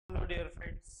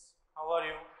How are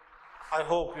you? I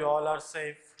hope you all are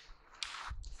safe.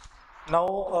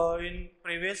 Now, in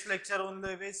previous lecture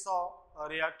only we saw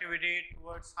reactivity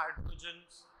towards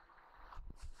hydrogens,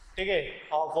 okay,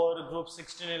 of our group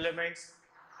 16 elements.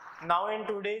 Now, in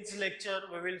today's lecture,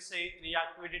 we will say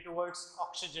reactivity towards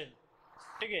oxygen.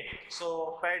 Okay,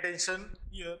 so pay attention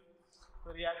here.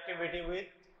 Reactivity with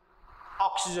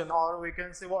oxygen, or we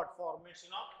can say what formation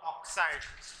of oxide.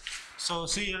 So,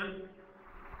 see here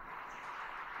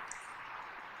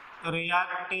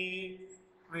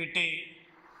reactivity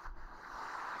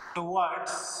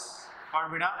towards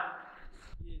what beta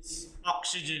is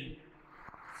oxygen,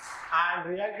 and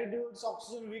reacted towards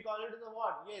oxygen we call it the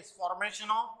what? Yes, formation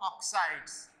of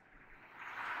oxides.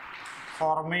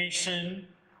 Formation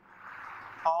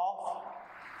of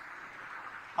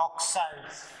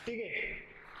oxides. Okay.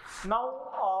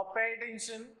 Now pay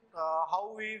attention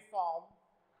how we form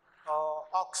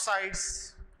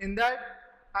oxides. In that,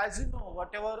 as you know,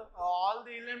 whatever all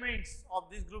the elements of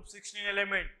this group 16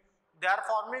 element, they are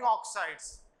forming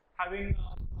oxides having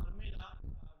formula.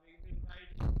 We will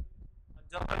write a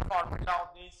general formula of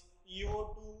this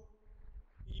EO2,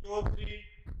 EO3,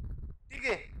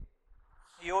 okay,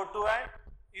 EO2 and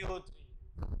EO3,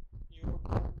 EO2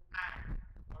 and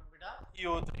what beta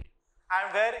EO3, and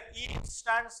where E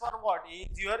stands for what? E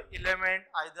is your element,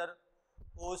 either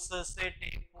O से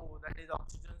TeO, that is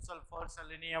oxygen, sulfur,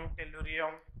 selenium,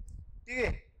 tellurium.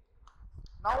 Okay.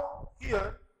 Now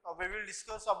here we will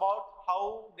discuss about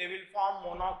how they will form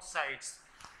monoxides.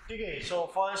 Okay. So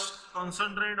first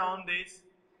concentrate on this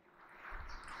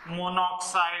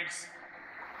monoxides.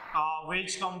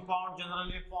 Which compound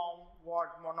generally form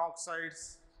what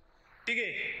monoxides?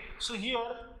 Okay. So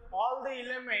here all the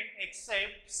element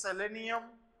except selenium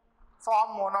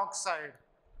form monoxide.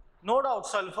 No doubt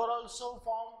sulfur also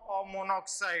form a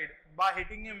monoxide by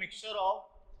hitting a mixture of,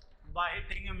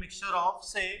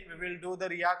 say we will do the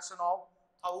reaction of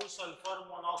how sulfur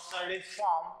monoxide is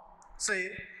formed.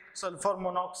 Say sulfur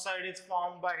monoxide is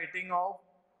formed by hitting of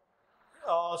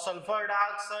sulfur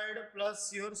dioxide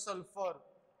plus your sulfur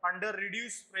under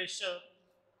reduced pressure.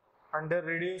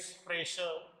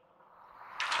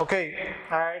 Okay,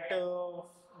 at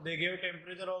they give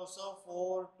temperature also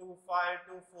 425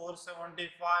 to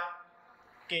 475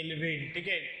 Kelvin.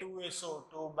 Okay, 2SO.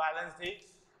 To balance the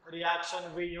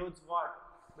reaction we use what?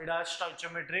 Beta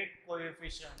stoichiometric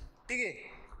coefficient.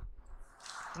 Okay.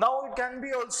 Now it can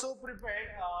be also prepared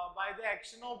by the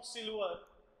action of silver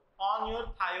on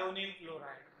your thionyl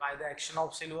chloride. By the action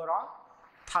of silver on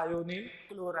thionyl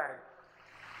chloride.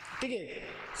 Okay.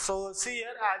 So see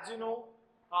here, as you know,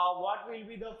 what will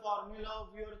be the formula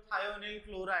of your thionyl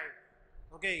chloride?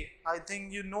 Okay, I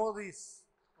think you know this.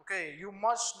 Okay, you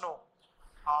must know.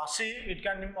 See, it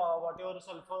can whatever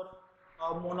sulfur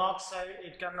monoxide,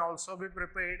 it can also be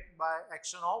prepared by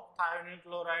action of thionyl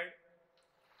chloride.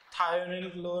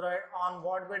 Thionyl chloride on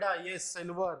what beta? Yes,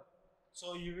 silver.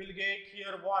 So you will get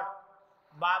here what?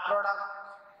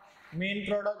 Byproduct. Main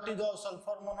product is of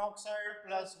sulfur monoxide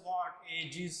plus what?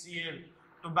 AgCl.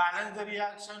 To balance the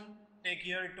reaction, take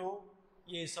here 2.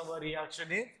 Yes, our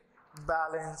reaction is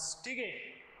balanced.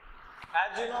 Okay.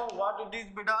 As you know what it is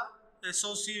beta?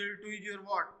 SOCl2 is your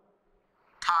what?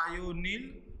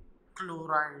 Thionyl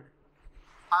chloride.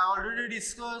 I already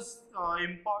discussed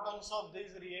importance of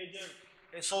this reagent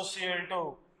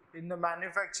SOCl2 in the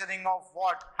manufacturing of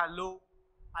what?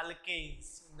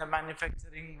 Haloalkanes. In the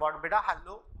manufacturing what beta?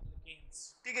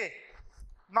 Haloalkanes. Okay.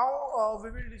 Now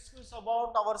we will discuss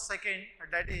about our second,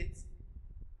 that is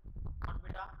what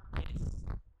beta? Yes.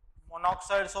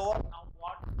 Monoxides over. Now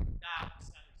what?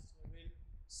 Dioxides. We will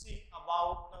see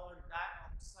about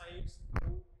dioxides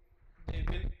who they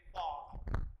will form.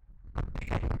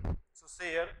 Okay. So say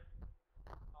here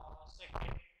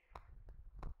second,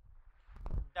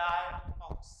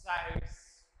 dioxides.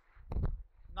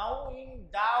 Now in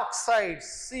dioxides,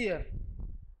 see here,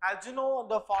 as you know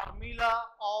the formula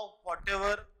of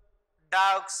whatever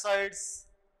dioxides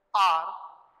are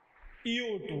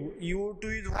EO2. EO2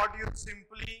 is what you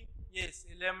simply, yes,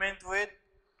 element with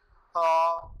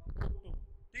O2.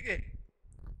 Okay.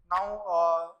 Now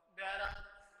there are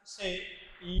say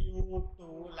EO2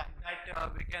 like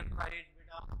that we can write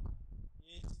beta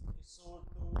is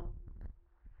SO2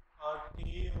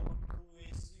 TO2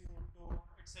 SO2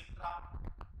 etc.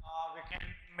 We can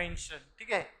mention.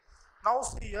 Okay. Now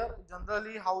see here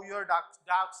generally how your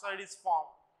dioxide is formed.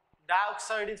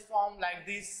 Dioxide is formed like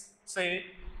this. Say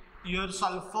your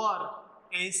sulfur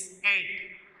is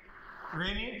 8.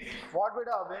 When it what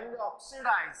beta? When it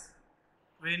oxidize.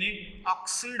 When it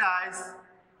oxidize,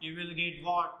 you will get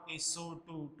what?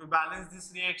 SO2. To balance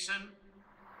this reaction,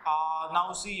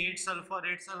 Now see 8 sulfur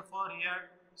here,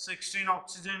 16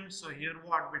 oxygen. So here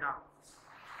what beta?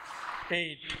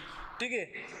 8. Okay.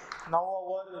 Now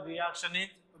our reaction is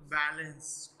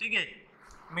balanced. Okay.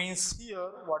 Means here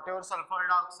whatever sulfur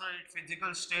dioxide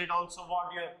physical state also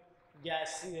what here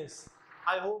gaseous.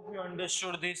 I hope you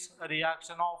understood this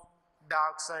reaction of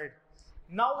dioxide.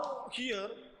 Now here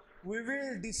we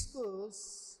will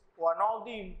discuss one of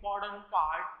the important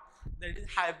part, that is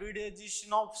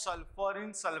hybridization of sulfur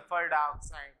in sulfur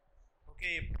dioxide.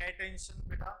 Okay, pay attention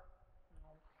beta,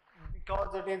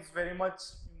 because it is very much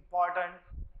important.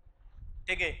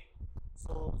 Okay,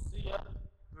 so see here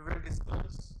we will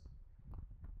discuss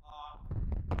what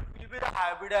will be the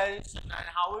hybridization and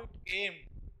how it came.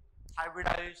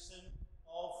 Hybridization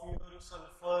of your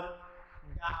sulfur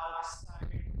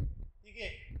dioxide.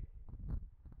 Okay,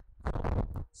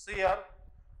 see here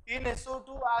in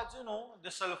SO2, as you know,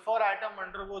 the sulfur atom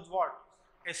undergoes what?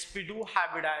 sp2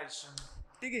 hybridization.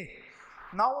 Okay,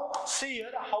 now see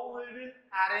here how we will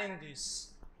arrange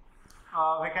this.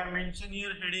 We can mention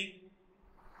here heading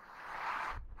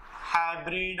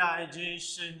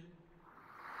hybridization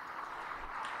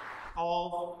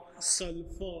of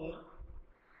sulfur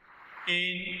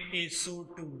in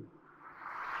SO2.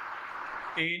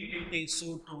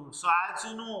 So as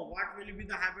you know, what will be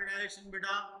the hybridization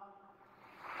beta?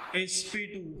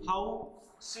 sp2. How?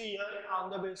 See here on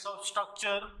the base of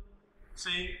structure.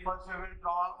 Say first we will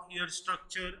draw here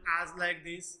structure as like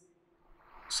this.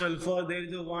 Sulfur, there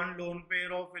is a one lone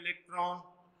pair of electron.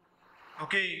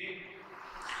 Okay,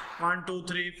 1 2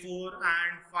 3 4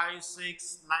 and 5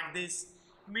 6 like this.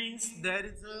 Means there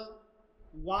is a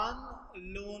one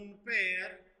lone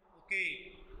pair.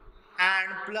 Okay,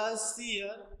 and plus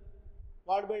here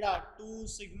what beta? 2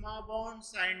 sigma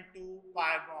bonds and 2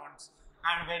 pi bonds.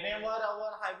 And whenever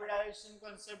our hybridization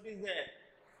concept is there,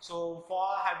 so for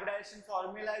hybridization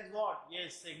formula is what?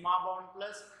 Yes, sigma bond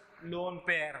plus lone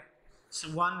pair. So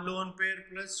one lone pair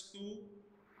plus 2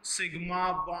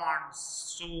 sigma bonds.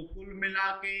 So कुल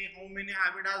मिला के how many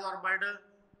hybridized orbital?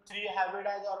 3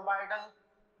 hybridized orbital.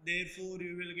 Therefore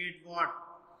you will get what?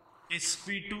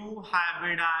 sp2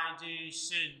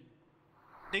 hybridization.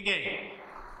 Okay.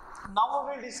 Now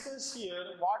we will discuss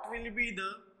here what will be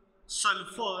the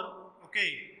sulfur.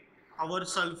 Okay, our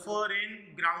sulfur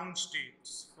in ground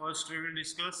states. First we will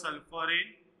discuss sulfur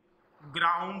in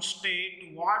ground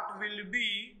state. What will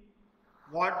be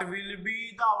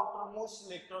the outermost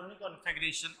electronic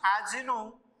configuration? As you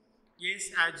know,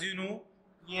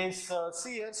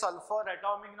 see here sulfur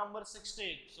atomic number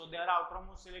 16. So their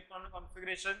outermost electronic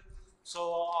configuration. So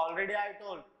already I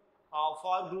told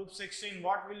for group 16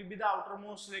 what will be the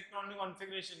outermost electronic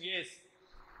configuration? Yes,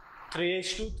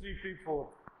 3s2 3p4.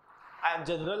 And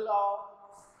general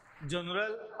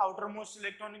outermost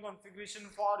electronic configuration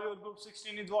for your group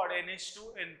 16 is what?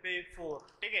 NH2 NP4.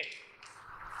 Okay.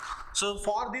 So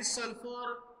for this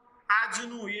sulfur, as you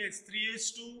know, yes,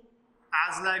 3s2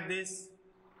 as like this.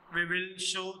 We will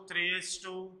show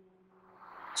 3s2.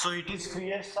 So it is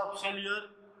 3s subcellular,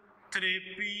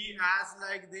 3p as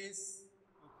like this.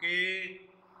 Okay.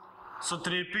 So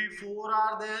 3p4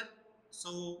 are there.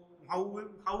 So how we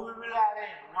will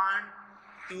arrange? 1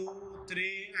 2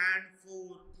 3 and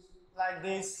 4 like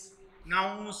this.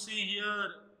 Now see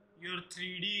here your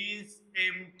 3D is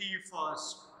empty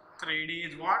first. 3D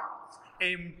is what?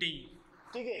 Empty.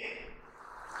 Okay.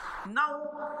 Now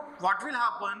what will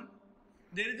happen?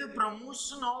 There is a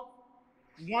promotion of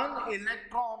one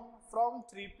electron from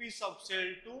 3p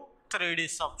subshell to 3d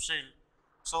subshell.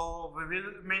 So we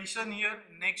will mention here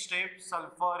next step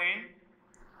sulfur in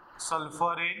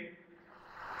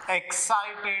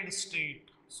excited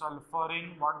state. Sulfur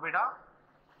in what beta?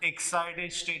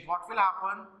 Excited state. What will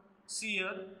happen? See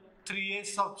here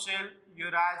 3s subshell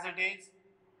here as it is.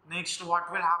 Next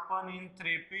what will happen in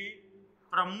 3p?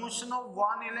 Promotion of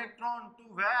one electron to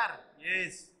where?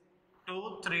 Yes,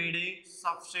 to 3d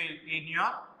subshell in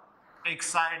your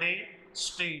excited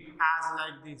state as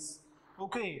like this.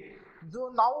 Okay, so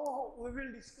now we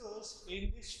will discuss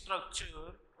in this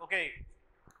structure. Okay,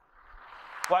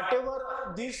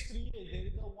 whatever these three, there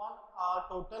is a one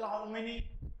total how many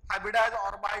hybridized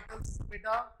orbitals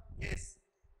beta? Yes,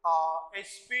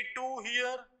 sp2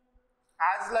 here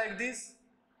as like this,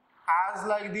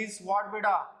 what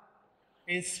beta?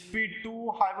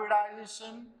 sp2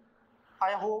 hybridization.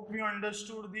 I hope you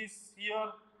understood this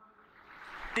here.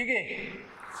 Okay.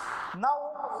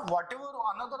 Now whatever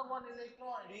another one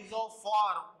electron is of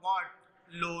for what?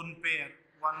 Lone pair.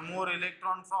 One more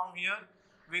electron from here,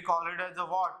 we call it as a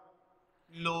what?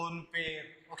 Lone pair.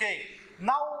 Okay.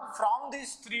 Now from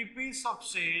this 3p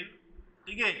subshell,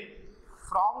 okay,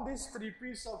 from this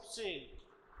 3p subshell,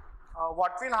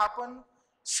 what will happen?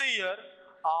 See here,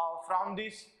 from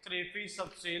this 3p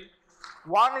subshell,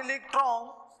 one electron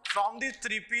from this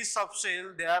 3p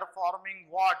subshell, they are forming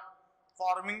what?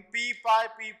 Forming p pi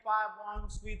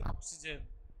bonds with oxygen.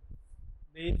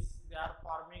 They are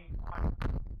forming what?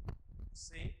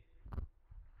 See,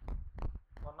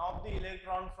 one of the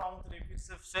electron from 3p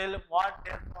subshell, what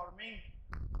they are forming?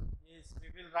 Yes, we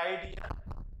will write here.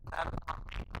 They are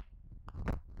forming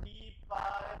p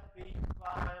pi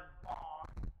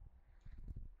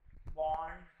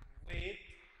bond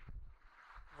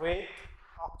with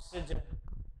oxygen,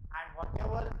 and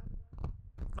whatever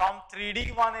from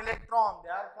 3d one electron, they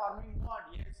are forming what?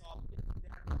 Yes, obviously they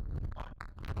are forming what?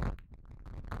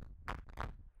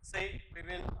 Say, we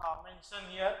will mention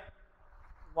here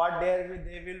what they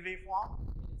will be formed.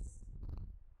 Yes,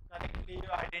 correctly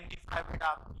you identify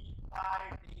beta p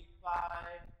pi d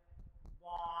pi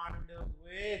bond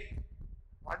with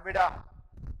what beta?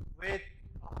 With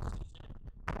oxygen.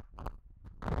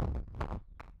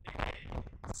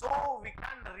 So we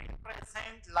can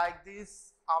represent like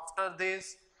this after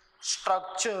this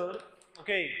structure.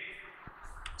 Okay,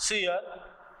 see here.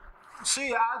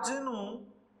 See, as you know,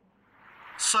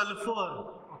 sulfur.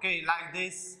 Okay, like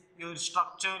this, your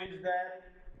structure is there.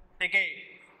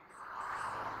 Okay.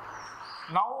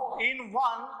 Now in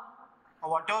one,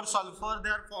 whatever sulfur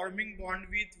they are forming bond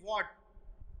with what?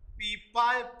 P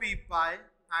pi,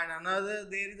 and another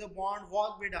there is a bond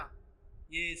what beta?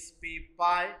 Yes, p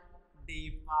pi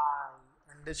d pi.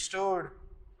 Understood?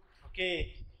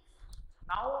 Okay.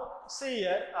 Now see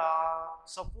here,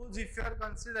 suppose if you are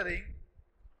considering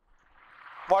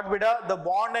what beta, the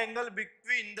bond angle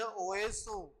between the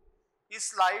OSO is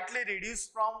slightly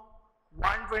reduced from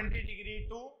 120 degree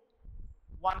to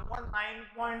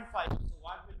 119.5. So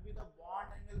what will be the bond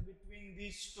angle between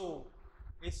these two?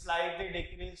 Is slightly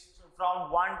decreased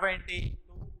from 120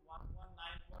 to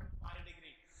 119.5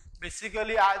 degree.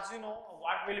 Basically, as you know,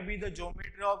 what will be the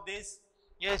geometry of this?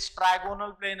 Yes,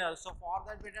 trigonal planar. So for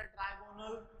that beta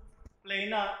trigonal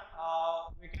planar,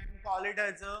 we can call it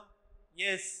as a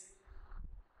yes.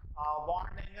 Bond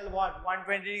angle what?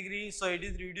 120 degrees. So it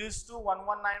is reduced to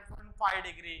 119.5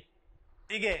 degree.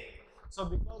 Okay. So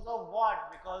because of what?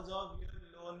 Because of your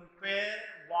lone pair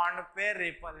bond pair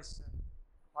repulsion.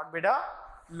 What beta?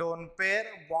 Lone pair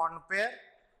bond pair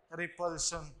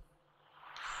repulsion.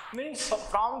 Means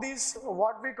from this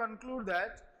what we conclude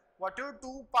that whatever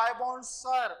two pi bonds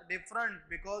are different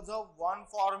because of one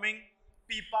forming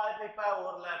p pi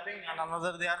overlapping and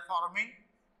another they are forming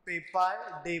p pi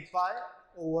d pi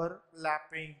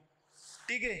overlapping.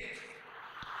 Okay.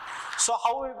 So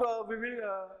how we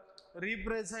will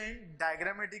represent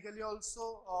diagrammatically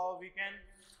also we can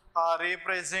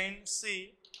represent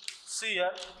see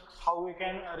here how we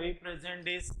can represent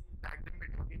this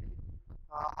diagrammatically,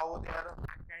 how they are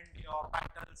vacant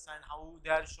orbitals and how they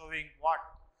are showing what.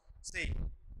 See,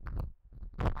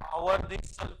 our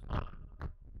this sulfur,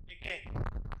 okay,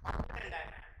 orbital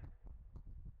diagram.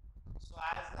 So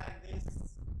as like this,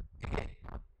 okay,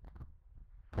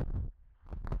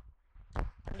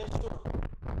 understood?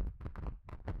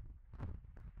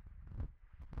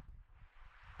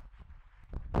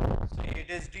 So it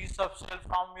is D subshell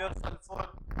from your sulfur.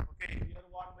 Okay, here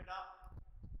what beta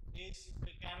is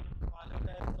we can call it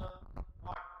as a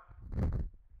what?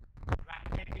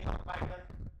 Vacant orbital.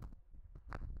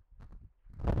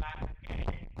 Vacant D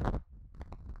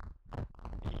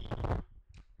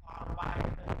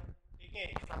orbital. Okay,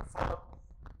 sulfur.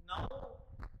 Now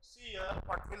see here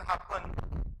what will happen.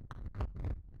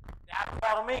 They are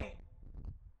forming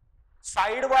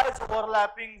sidewise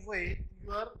overlapping with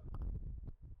your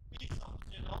P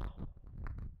subshell of,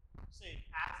 say,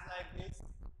 as like this,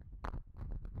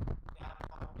 they are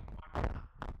forming what?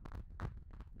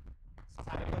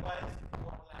 Sidewise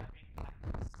overlapping like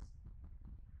this.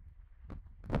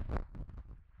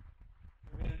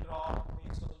 We will draw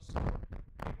this also,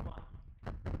 big one,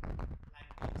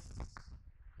 like this.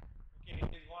 Okay,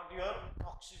 it is what your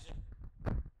oxygen.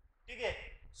 Okay,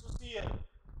 so see here,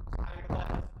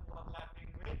 sidewise overlapping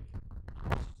with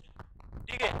oxygen.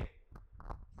 Okay.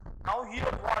 Now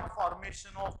here what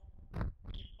formation of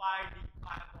p pi d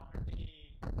pi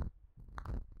bonding,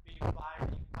 p pi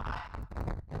d pi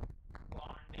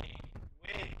bonding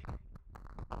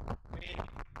with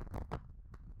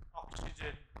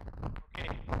oxygen. Okay,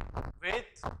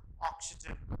 with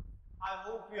oxygen. I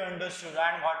hope you understood.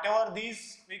 And whatever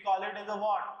these we call it as a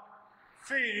what?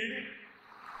 Filled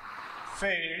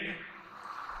 3p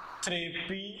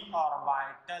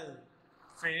orbital.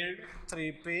 Filled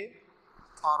 3p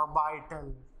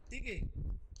orbital. Okay.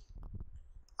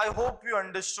 I hope you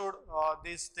understood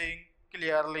this thing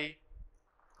clearly.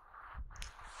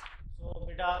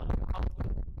 beta, you have to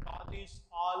draw this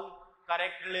all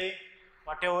correctly.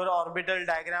 Whatever orbital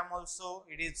diagram also,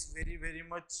 it is very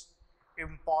much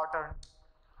important.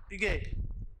 Okay.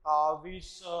 We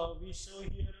show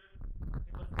here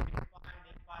whatever delta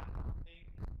bonding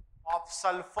of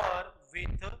sulfur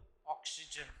with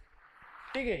oxygen.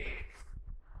 Okay.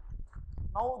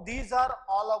 Now these are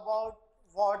all about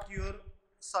what your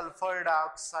sulfur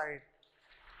dioxide.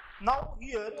 Now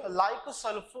here like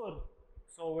sulfur,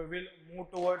 so we will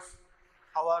move towards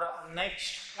our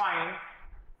next point.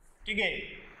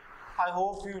 Okay. I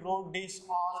hope you wrote this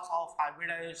all of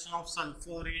hybridization of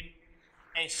sulfur in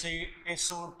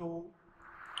SO2.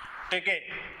 Okay.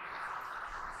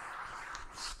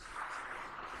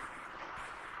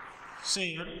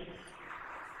 See here.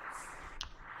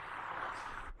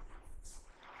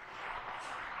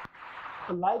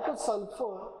 Like a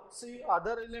sulfur, see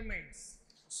other elements.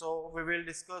 So we will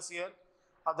discuss here.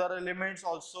 Other elements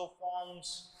also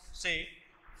forms. Say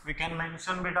we can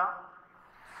mention beta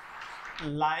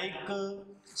like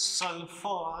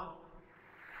sulfur,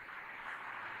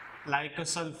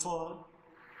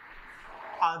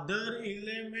 other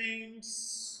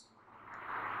elements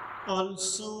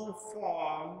also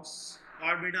forms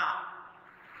or beta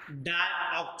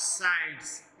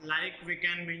dioxides, like we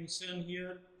can mention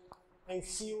here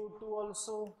SCO2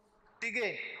 also.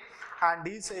 Okay, and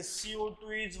this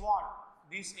SCO2 is what?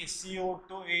 This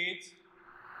SCO2 is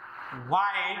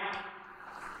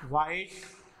white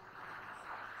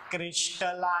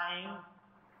crystalline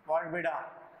what beta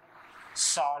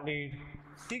solid.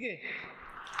 ठीक है.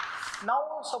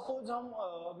 Now suppose हम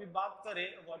अभी बात करें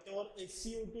whatever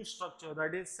SCO2 structure,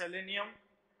 that is selenium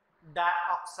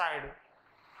dioxide.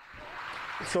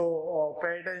 So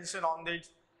pay attention on this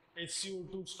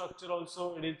SCO2 structure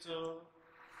also. It is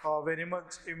very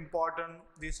much important.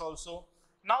 This also.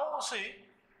 Now say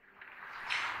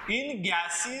in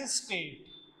gaseous state.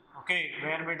 Okay,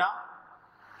 where beta?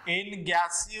 In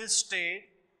gaseous state,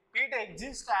 it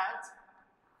exists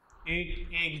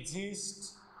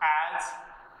as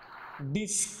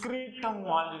discrete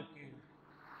molecule.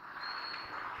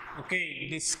 Okay,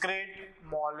 discrete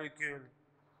molecule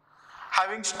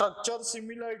having structure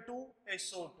similar to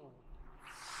SO2.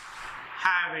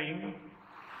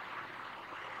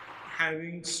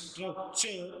 Having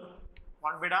structure,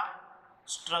 what beta?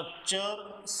 Structure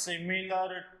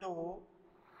similar to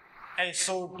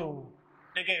SO2.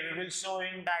 Okay, we will show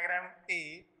in diagram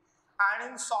A.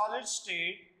 And in solid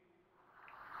state,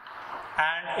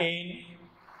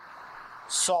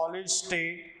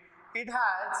 it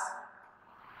has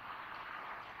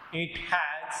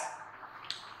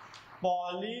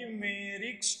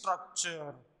polymeric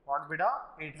structure. What beta?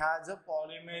 It has a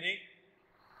polymeric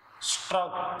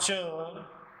structure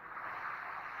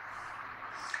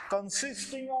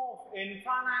consisting of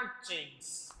infinite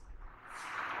chains.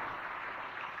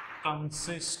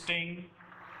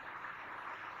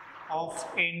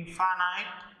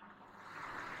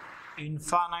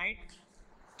 Infinite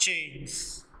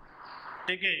chains.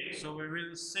 Okay, so we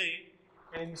will see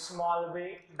in small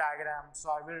way diagram. So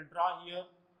I will draw here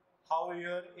how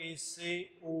your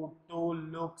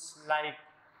ACO2 looks like.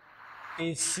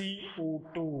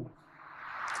 ACO2.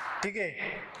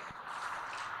 Okay,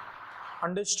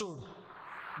 understood?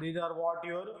 These are what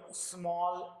your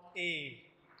small a.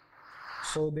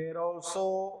 So there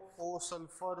also O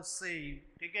sulfur C.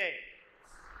 Okay,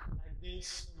 like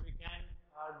this we can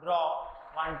draw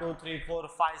 1, 2, 3, 4,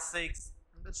 5, 6.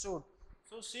 Understood?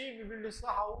 So see, we will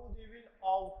discuss how they will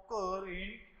occur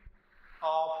in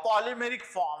polymeric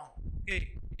form. Okay,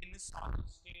 in solid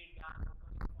state and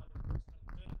polymeric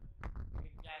structure.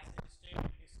 In gaseous state,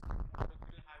 this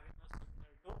molecule having a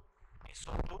similar to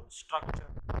SO2 structure.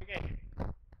 Okay,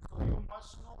 so you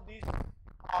must know this.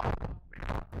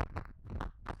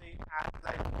 Say as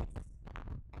like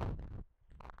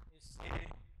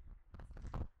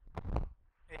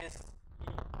this.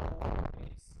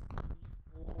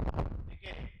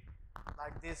 Okay,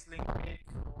 like this linkage.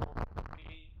 So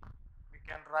we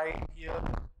can write here,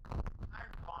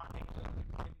 and bonding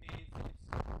between these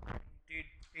is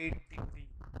 98 degree.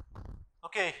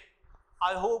 Okay,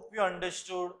 I hope you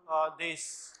understood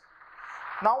this.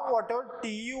 Now whatever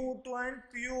TuO2 and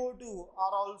PuO2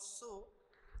 are also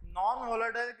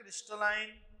non-volatile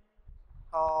crystalline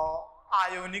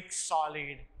ionic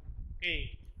solid. Okay,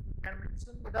 you can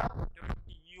mention the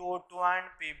TuO2 and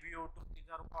PbO2. These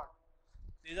are what?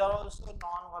 These are also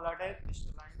non-volatile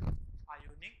crystalline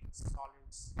ionic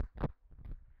solids.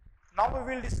 Now we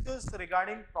will discuss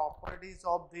regarding properties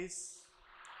of this.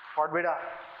 What beta?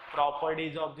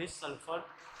 Properties of this sulfur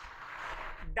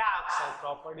dioxide.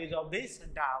 Properties of this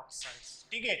dioxides.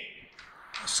 Okay.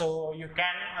 So you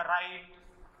can write,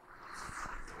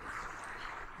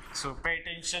 so pay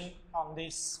attention on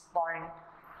this point.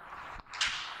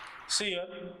 See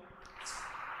here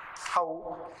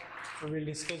how we will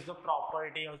discuss the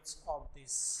properties of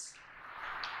this.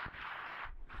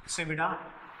 See beta,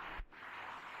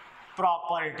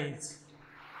 properties.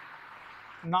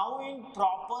 Now in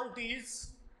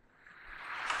properties,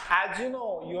 as you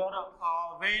know,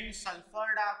 when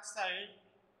sulfur dioxide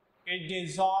it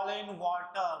dissolves in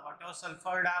water, whatever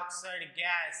sulfur dioxide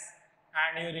gas,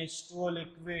 and you reach to a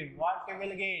liquid, what you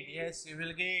will get? Yes, you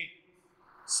will get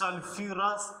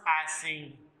sulfurous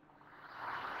acid.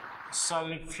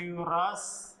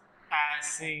 Sulfurous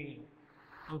acid.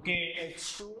 Okay,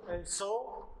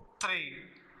 H2SO3.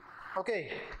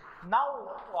 Okay. Now,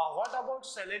 what about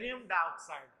selenium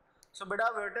dioxide? So,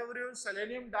 beta, whatever your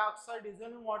selenium dioxide is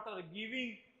in water,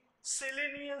 giving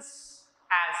selenous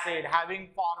acid, having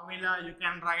formula, you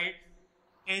can write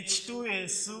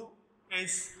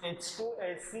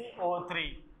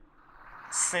H2SO3.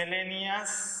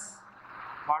 Selenous,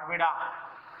 what beta?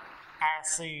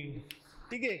 Acid.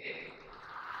 Okay.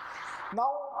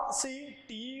 Now, see,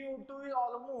 TiO2 is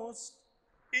almost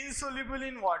insoluble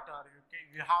in water. Okay,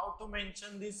 you have to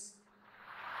mention this.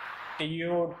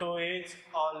 TiO2 is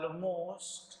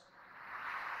almost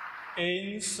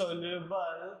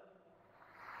insoluble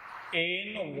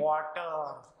in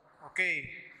water. Okay.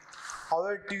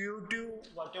 However,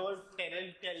 TiO2, whatever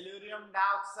tellurium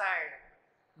dioxide,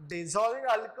 dissolve in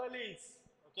alkalis.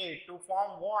 Okay, to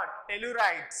form what?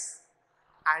 Tellurides.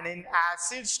 And in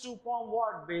acids to form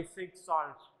what? Basic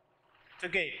salts.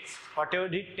 Okay, whatever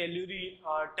the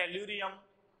tellurium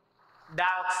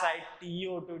dioxide,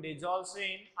 TiO2, dissolves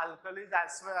in alkalis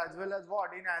as well as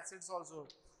what? In acids also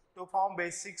to form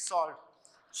basic salt.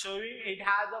 Showing it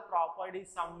has a property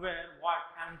somewhere what?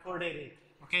 Amphoteric.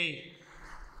 Okay,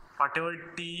 whatever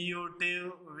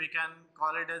TiO2 we can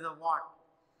call it as a what?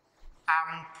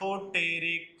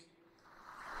 Amphoteric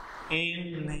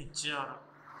in nature.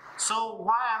 So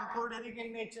why amphoteric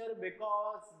in nature?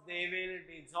 Because they will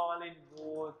dissolve in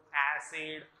both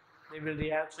acid, they will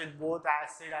react with both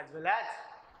acid as well as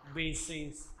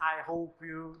bases. I hope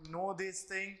you know this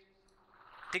thing.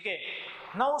 Okay.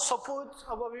 Now suppose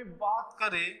अब अभी बात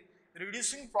करें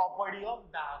reducing property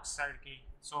of dioxide की.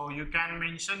 So you can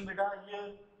mention beta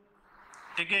here.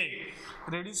 Okay.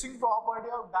 Reducing property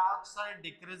of dioxide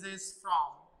decreases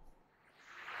from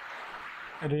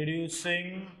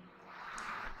reducing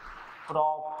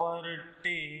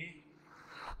property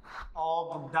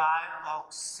of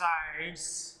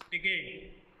dioxides,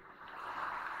 okay,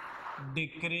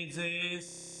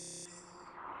 decreases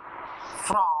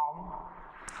from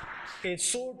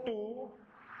SO2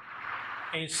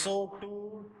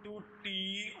 to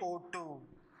TO2,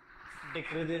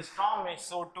 decreases from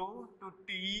SO2 to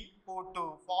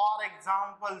TO2. For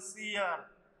example, see here,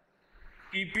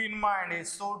 keep in mind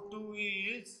SO2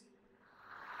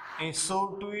 is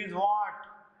what?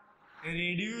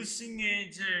 Reducing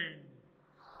agent.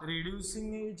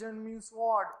 Reducing agent means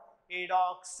what? It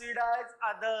oxidizes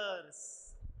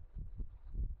others.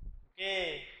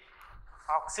 Okay.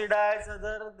 Oxidize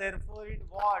other, therefore it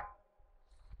what?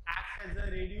 Acts as a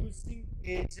reducing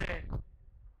agent.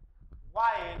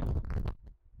 While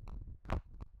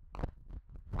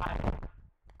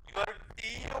your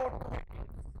TO2 is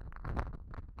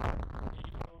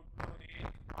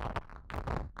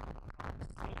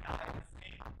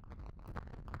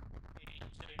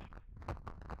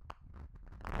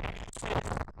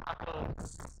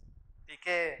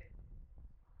okay.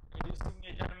 Reducing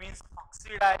agent means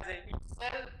oxidizing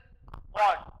itself.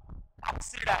 What?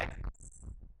 Oxidizes.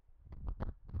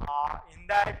 In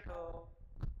that,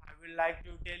 I will like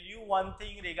to tell you one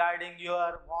thing regarding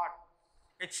your what?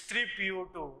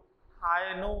 H3PO2.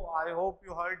 I know, I hope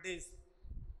you heard this.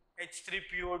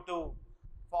 H3PO2,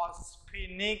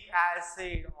 phosphinic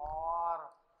acid or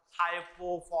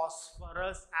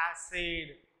hypophosphorus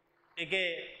acid.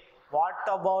 Okay. What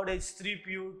about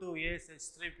H3PO2? Yes,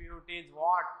 H3PO2 is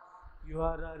what?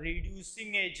 Your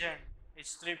reducing agent.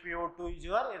 H3PO2 is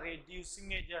your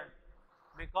reducing agent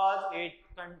because it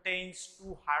contains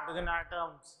two hydrogen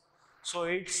atoms. So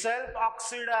it self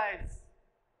oxidizes.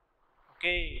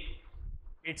 Okay.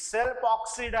 It self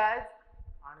oxidizes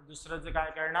आणि दुसऱ्याचं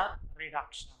काय करणार?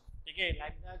 Reduction. Okay.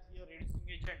 Like that, your reducing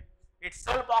agent. It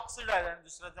self oxidizes आणि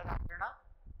दुसऱ्याचं काय करणार?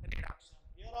 Reduction.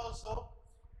 Here also.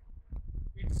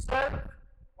 Itself,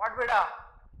 what beta?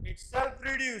 Itself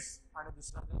reduce आणि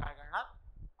दुसऱ्याचं काय करणार?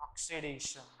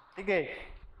 Oxidation. ठीक आहे.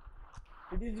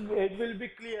 It will be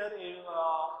clear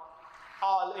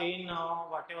all in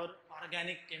whatever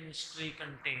organic chemistry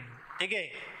contain.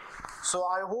 Okay. So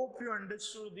I hope you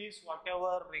understood this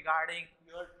whatever regarding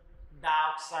your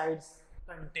dark sides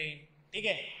contain.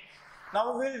 Okay.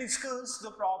 Now we will discuss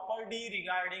the property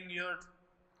regarding your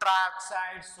track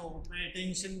side. So pay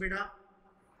attention, beta.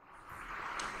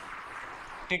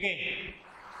 Okay.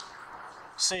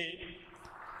 Say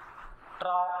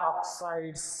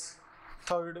trioxides.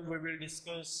 Third, we will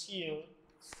discuss here.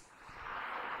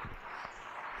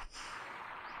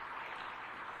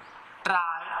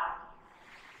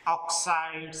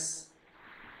 Trioxides.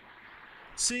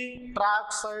 See,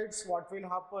 trioxides, what will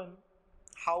happen?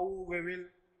 How we will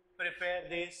prepare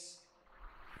this?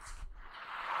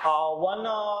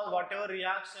 Whatever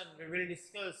reaction we will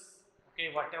discuss. Okay,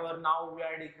 whatever now we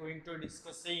are going to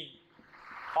discussing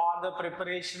for the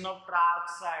preparation of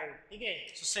trioxide. Okay,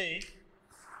 so say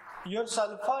your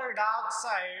sulfur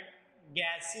dioxide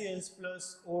gaseous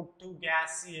plus O2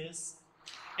 gaseous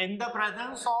in the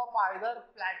presence of either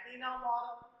platinum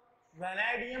or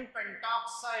vanadium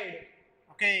pentoxide.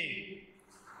 Okay,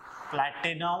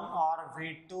 platinum or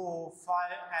V2O5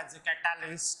 as a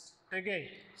catalyst.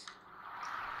 Okay,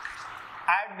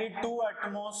 at the 2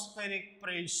 atmospheric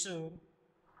pressure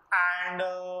and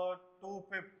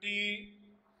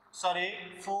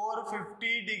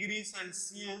 450 degrees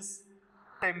Celsius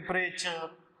temperature.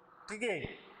 Okay,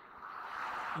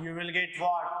 you will get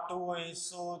what?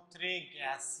 2SO3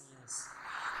 gaseous.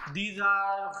 These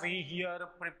are we here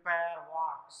prepare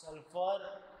what? Sulfur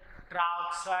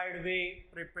trioxide we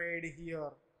prepared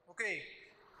here. Okay.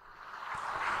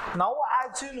 Now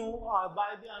as you know,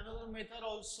 by the another method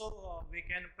also we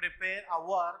can prepare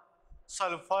our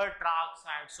sulfur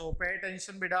trioxide. So pay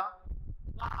attention, beta.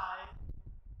 By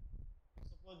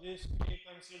suppose this we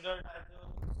considered as a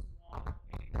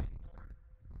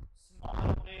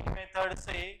small break method,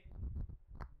 say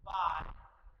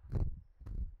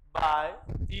by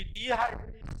the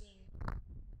dehydration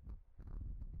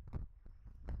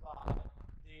by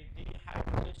the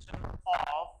dehydration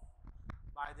of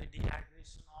by the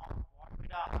dehydration of what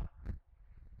beta?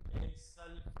 Is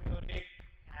sulfuric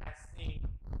acid.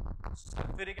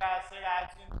 Sulfuric acid, as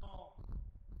you know,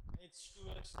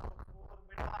 H2SO4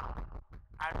 beta,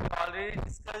 and we already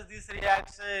discussed this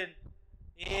reaction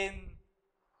in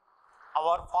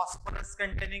our phosphorus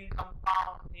containing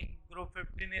compound in group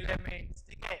 15 elements.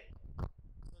 Okay. So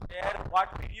there what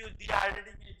we use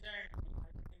dehydrating agent before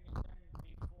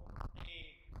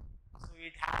so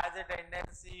it has a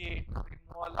tendency to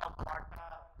remove all of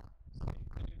water. So if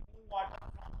we remove water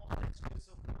from our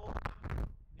H2SO4,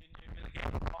 then we will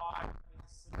get what?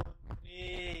 SO3.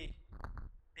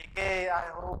 Okay, I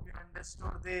hope you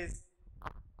understood this.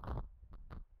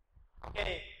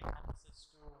 Okay,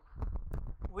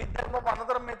 with that of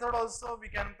another method also we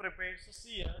can prepare. So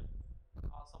see here,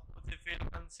 suppose if you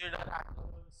consider a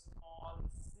small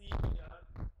c here,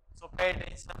 so pay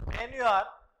attention when your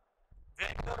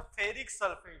ferric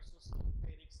sulfate, so see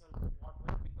ferric sulfate, what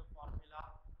will be the formula?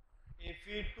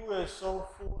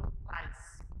 Fe2SO4 thrice,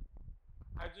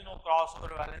 as you know,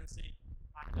 crossover valency,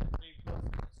 minus 3 plus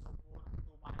SO4 2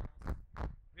 minus.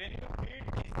 When you heat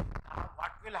this,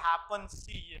 what will happen?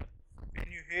 See here, when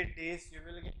you heat this, you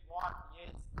will get what?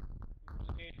 Yes, you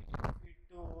will get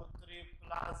Fe2O3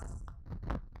 plus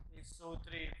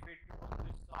SO3, Fe2O3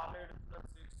 solid plus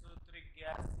SO3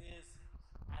 gases,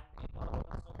 and we have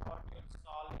also got your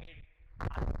solid. I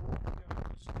hope you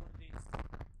understood this.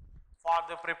 For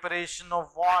the preparation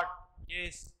of what?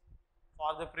 Yes,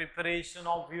 for the preparation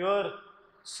of your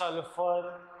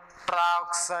sulfur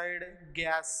trioxide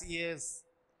gaseous.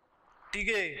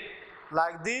 Okay,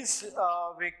 like this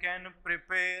we can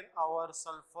prepare our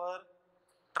sulfur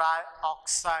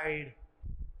trioxide.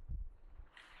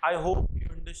 I hope you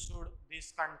understood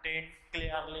this content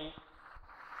clearly.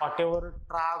 Whatever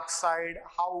trioxide,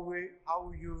 how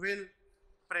you will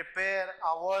prepare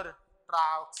our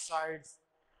trioxides.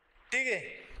 Okay.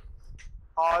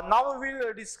 Now we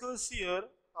will discuss here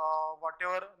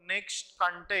whatever next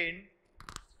content.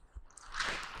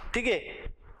 Okay.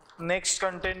 Next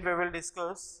content we will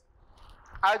discuss.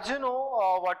 As you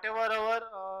know, whatever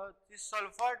our this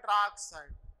sulfur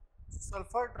trioxide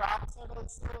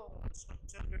also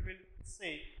structure we will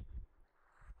say.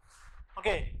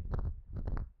 Okay.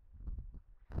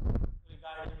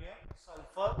 Regarding here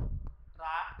sulfur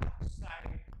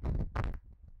trioxide.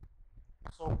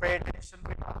 So pay attention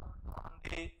on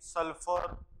the sulfur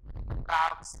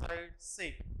trioxide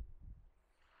C.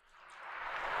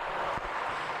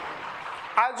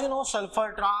 As you know,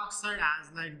 sulfur trioxide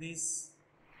has like this.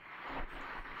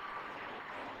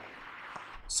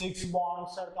 6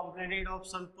 bonds are completed of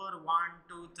sulfur 1,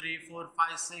 2, 3, 4,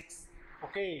 5, 6.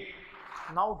 Okay,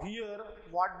 now here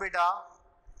what beta?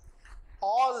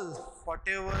 All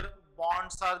whatever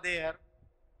bonds are there.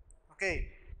 Okay,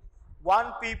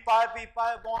 one p pi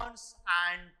bonds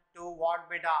and two what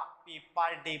beta? P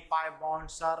pi d pi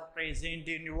bonds are present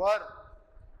in your,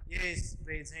 yes,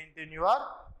 present in your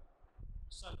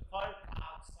sulfur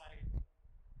dioxide.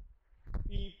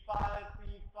 P pi,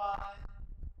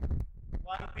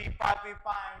 one p pi,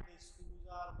 and these two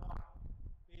are what?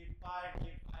 P pi d pi.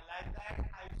 Like that,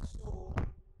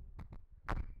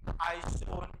 I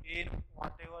shown in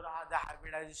whatever are the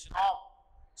hybridization of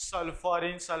sulfur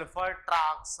in sulfur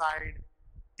trioxide.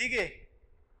 Okay,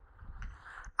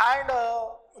 and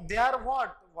they are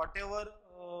what? Whatever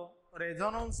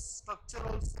resonance structure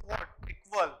also what?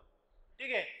 Equal.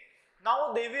 Okay.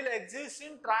 Now they will exist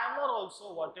in trimer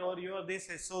also. Whatever your this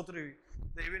SO3,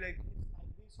 they will exist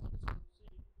like this also. See,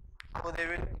 so they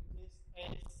will exist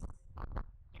as,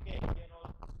 okay, here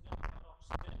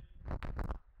oxygen,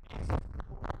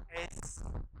 S,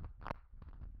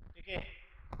 okay,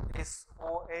 SOS,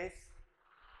 OS,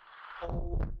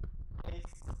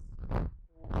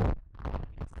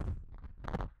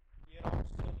 here oxygen, here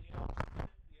oxygen, here oxygen,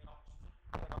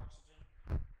 here oxygen.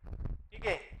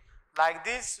 Okay, like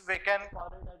this we can call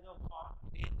it as a what?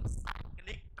 A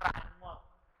cyclic trimer.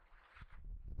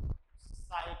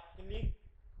 Cyclic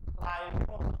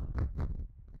trimer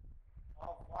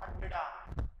of what beta?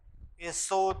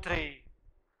 SO3.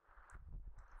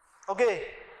 Okay.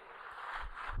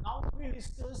 Now we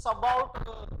discuss about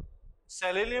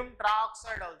selenium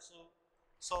trioxide also.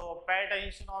 So pay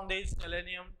attention on this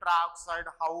selenium trioxide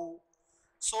how.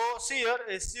 So see here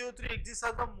SCO3 exists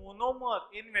as a monomer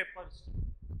in vapor state.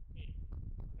 Okay.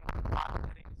 So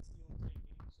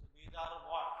these are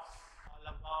what? All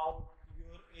about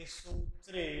your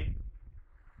SO3.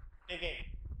 Okay.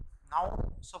 Now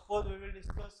suppose we will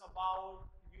discuss about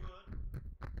your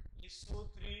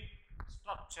SO3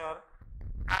 structure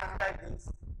as like this.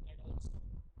 And also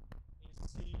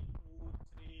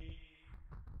SCO3.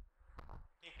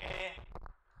 Okay.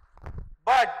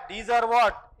 But these are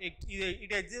what? It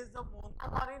exists the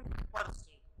monomer in vapor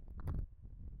state.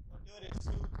 What your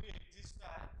SCO3 exists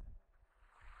as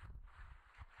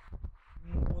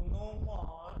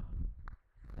monomer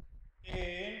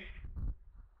in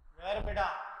where beta?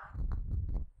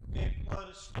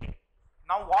 Vapor state.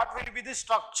 Now what will be the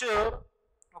structure?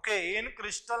 Okay, in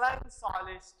crystalline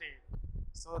solid state.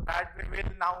 So that we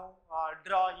will now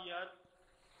draw here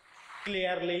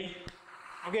clearly.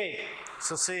 Okay,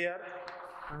 so see here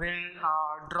we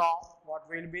will draw what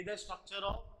will be the structure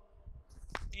of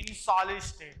in solid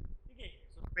state. Okay,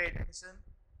 so pay attention.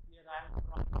 Here I am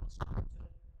drawing the structure.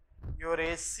 Your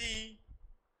AC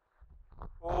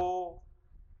O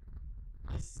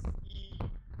S E.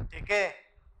 Okay.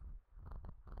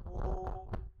 O.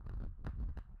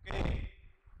 Okay.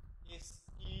 S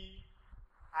E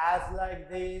as like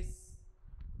this.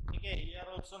 Okay. Here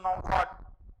also now what?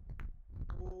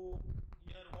 O.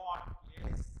 Here what?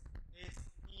 Yes. S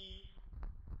E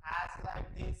as like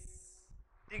this.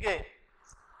 Okay.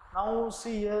 Now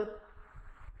see here.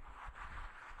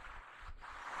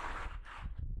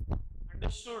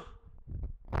 Understood?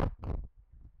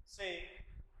 Say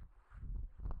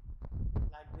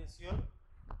like this here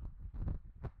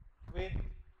with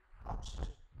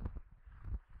oxygen.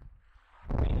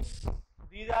 Means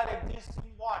these are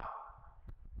existing what?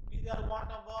 These are what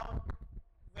about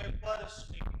vapor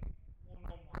state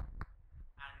monomer,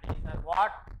 and these are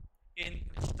what in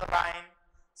crystalline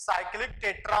cyclic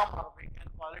tetramer. We can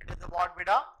call it as a what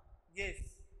beta? Yes,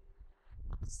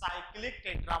 cyclic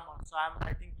tetramer. So I am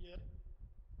writing here.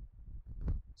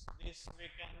 So this we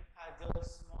can as a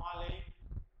small a,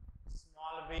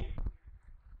 small b,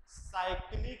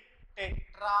 cyclic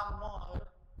tetramer.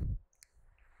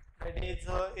 That is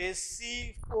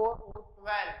AC4O12.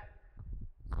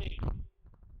 See.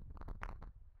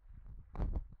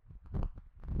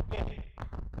 Okay.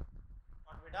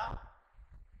 What beta?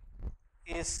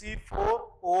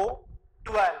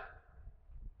 AC4O12.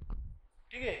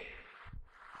 Okay.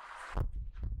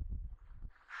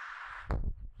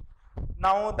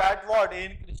 Now that what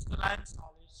in crystalline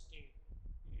solid state.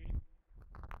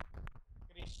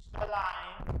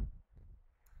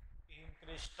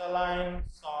 Crystalline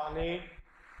solid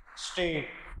state.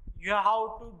 You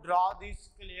have to draw this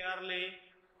clearly.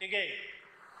 Okay.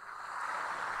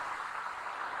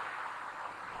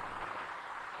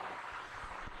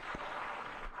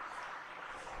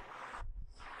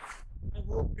 I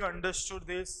hope you understood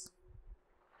this.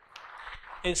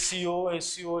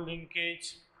 SCO linkage.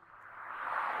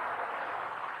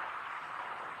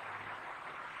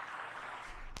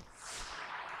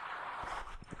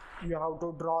 You have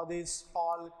to draw this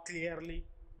all clearly,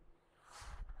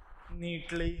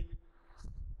 neatly.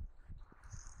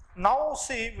 Now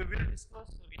see, we will discuss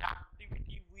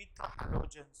reactivity with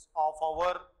halogens of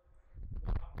our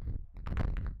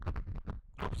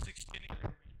group 16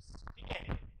 elements. Okay.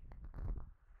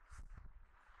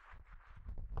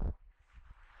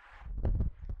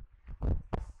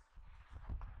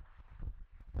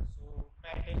 So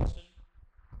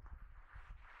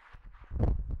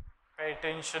pay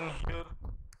attention here.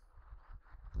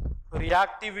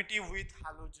 Reactivity with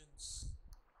halogens.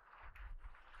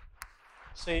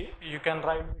 See, you can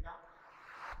write it down.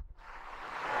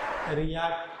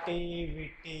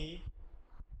 Reactivity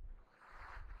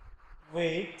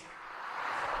with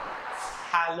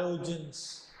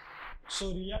halogens.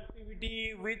 So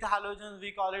reactivity with halogens,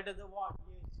 we call it as a what?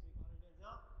 Yes, we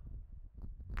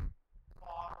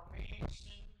call it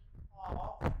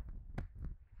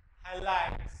as a formation of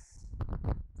halides.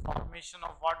 Formation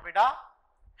of what, beta?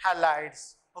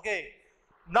 Halides. Okay.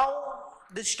 Now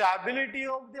the stability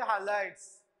of the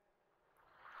halides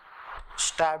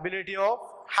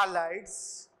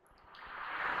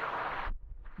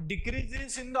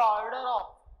decreases in the order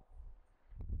of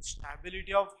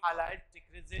stability of halides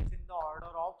decreases in the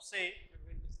order of, say, we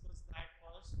will discuss that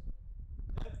first.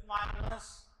 F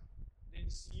minus, then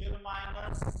Cl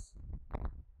minus,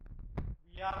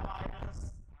 Br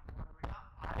minus,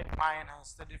 I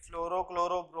minus, that is fluoro,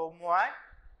 chloro, bromo and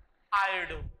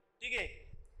iodo. ठीक है.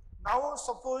 Now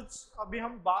suppose अभी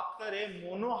हम बात करें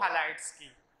मोनोहैलाइड्स की.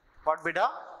 What बेटा?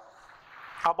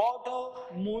 About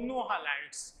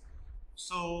मोनोहैलाइड्स.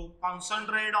 So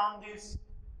concentrate on this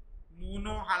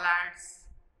मोनोहैलाइड्स.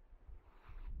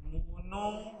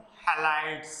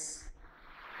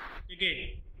 ठीक है.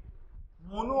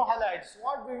 Monohalides.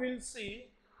 What we will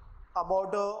see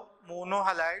about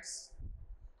monohalides?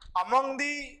 Among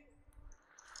the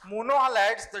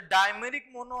monohalides, the dimeric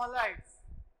monohalides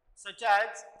such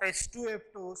as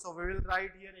H2F2. So we will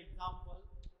write here example.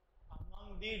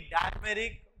 Among the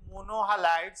dimeric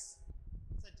monohalides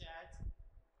such as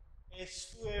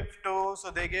H2F2.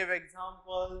 So they gave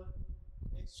example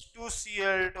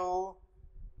H2Cl2,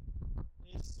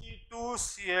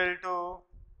 Ac2Cl2.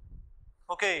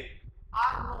 Okay,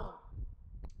 are known,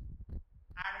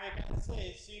 and we can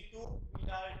say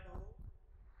C2Br2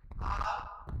 are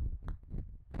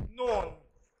known.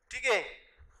 ठीक है.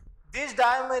 These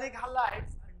dimeric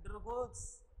halides undergoes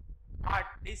what?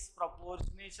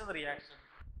 Disproportionation reaction.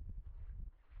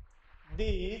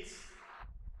 These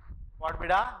what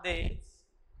beta? These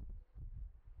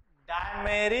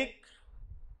dimeric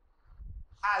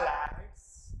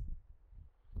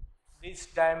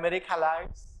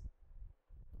halides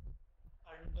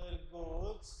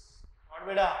undergoes what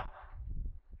beta?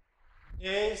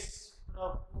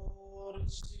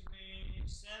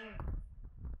 Disproportionation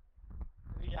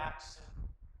reaction.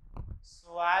 So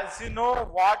as you know,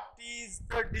 what is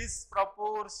the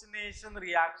disproportionation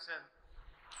reaction?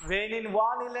 When in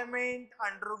one element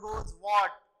undergoes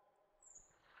what?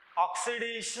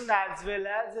 Oxidation as well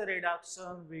as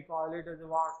reduction, we call it as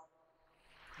what?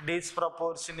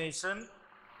 Disproportionation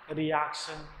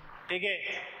reaction.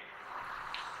 Okay.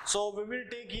 So we will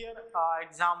take here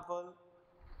example.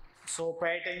 So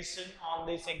pay attention on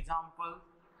this example.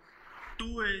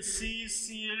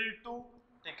 2ACCl2.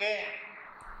 Okay.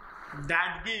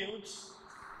 That gives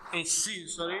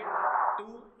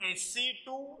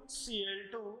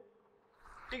 2AC2Cl2.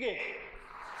 Okay.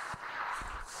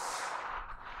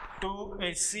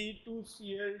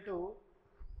 2AC2Cl2.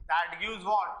 That gives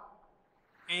what?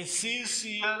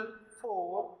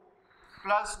 ACCl4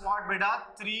 plus what beta?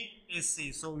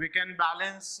 3AC. So we can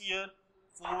balance here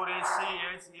 4AC,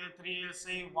 yes, here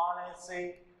 3AC, 1AC.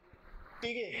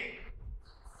 Okay.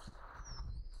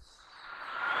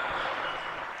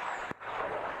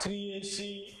 3AC.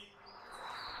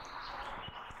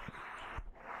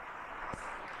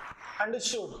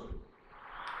 Understood.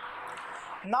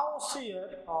 Now see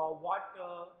here what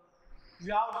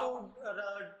we have to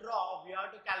draw, we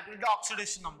have to calculate the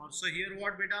oxidation number. So here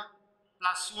what beta?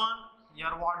 +1,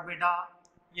 here what beta?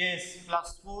 Yes,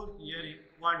 +4, here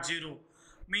what 0.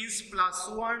 Means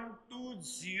 +1 to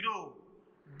 0.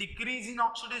 Decrease in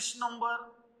oxidation number.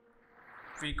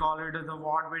 We call it as the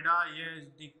what beta? Yes,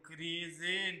 decrease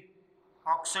in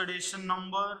oxidation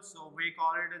number. So we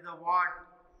call it as the what?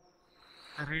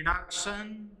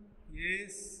 Reduction.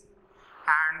 Yes.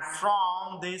 And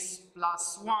from this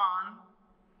 +1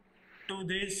 to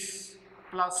this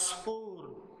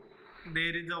 +4,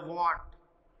 there is a what?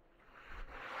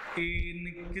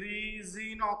 Increase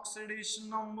in oxidation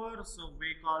number. So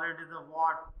we call it as a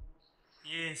what?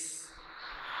 Yes.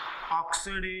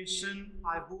 oxidation.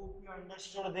 I hope you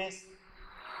understood this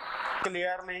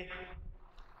clearly.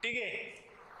 Okay.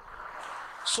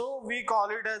 So we call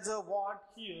it as a what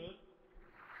here?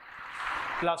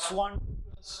 +1 to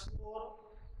 +4.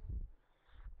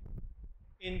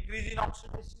 Increase in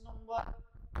oxidation number,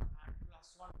 and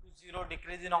 +1 to 0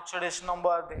 decrease in oxidation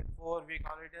number. Therefore, we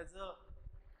call it as a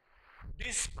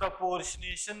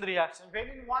disproportionation reaction when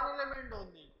in one element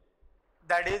only.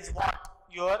 That is what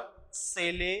your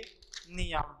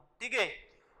selenium. ठीक है.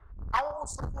 Now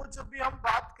suppose जब भी हम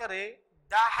बात करें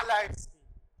डायहलाइड्स की,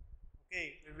 okay,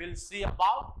 we will see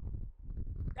about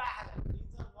dihalides.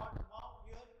 These are what about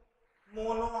your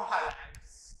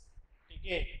monohalides. ठीक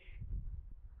है.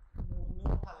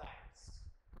 Monohalides.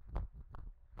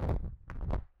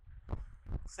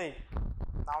 See,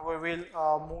 now we will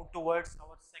move towards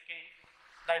our second,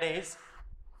 that is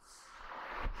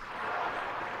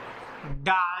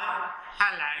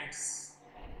dihalides.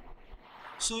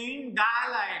 So in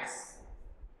dihalides,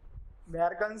 we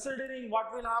are considering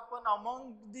what will happen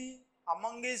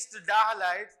amongst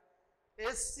dihalides.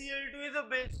 HCl2 is a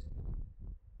base.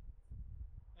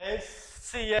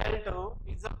 HCl2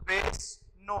 is a base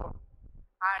node,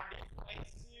 and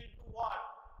HCl2 what?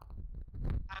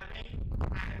 Having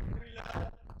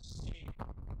angular shape.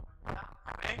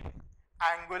 Having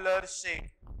angular shape.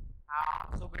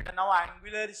 So better now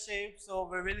angular shape. So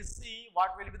we will see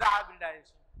what will be the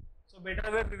hybridization. So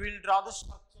better way we will draw the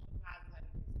structure as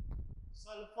like this.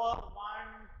 Sulfur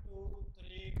 1, 2,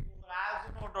 3, 4. As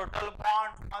you know, total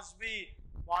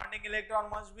bonding electron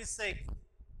must be 6.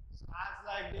 So as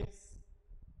like this,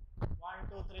 1,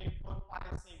 2, 3, 4,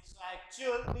 5, 6. So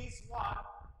actual this what?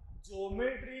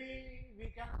 Geometry we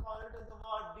can call it as the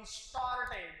word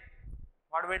distorted.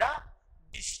 What beta?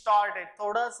 Distorted.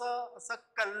 थोडासा असं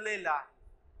कल्लेला आहे.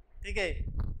 ठीक आहे,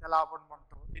 त्याला आपण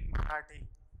म्हणतो in Marathi.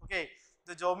 Okay,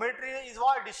 the geometry is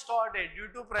what? Distorted due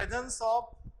to presence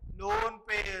of lone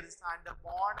pairs, and the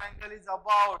bond angle is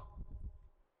about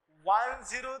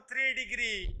 103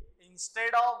 degree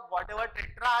instead of whatever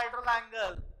tetrahedral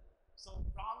angle. So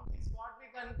from this what we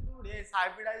conclude is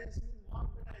hybridization is what?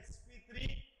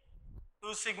 sp3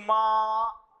 2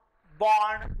 sigma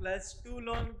bond plus 2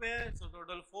 lone pairs, so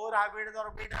total 4 hybrid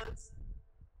orbitals.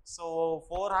 So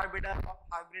 4 hybrid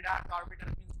orbital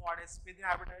means what? sp3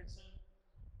 hybridization.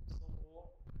 So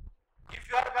if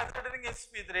you are considering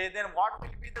sp3, then what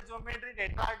will be the geometry?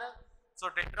 Tetrahedral. So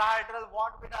tetrahedral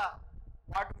what beta?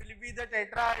 What will be the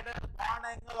tetrahedral bond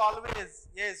angle always?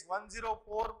 Yes,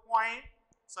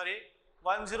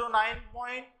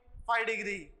 109.5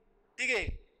 degree.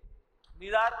 Okay,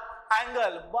 these are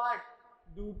angle, but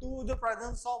due to the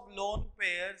presence of lone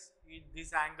pairs,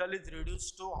 this angle is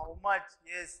reduced to how much?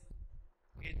 Yes,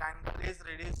 its angle is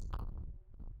reduced to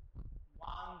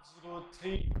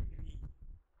 103 degree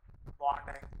bond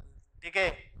angle.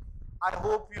 Okay, I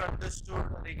hope you understood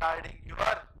regarding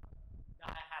your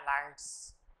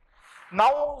dihalides.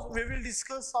 Now we will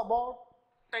discuss about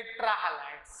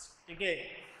tetrahalides.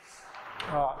 Okay,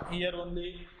 here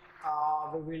only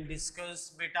we will discuss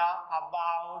beta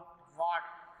about what?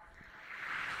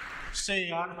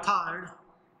 Say our third,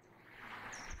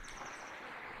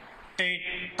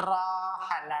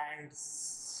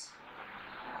 tetrahalides.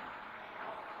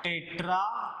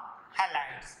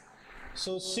 Tetrahalides.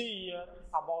 So see here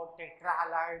about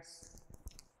tetrahalides.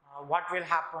 What will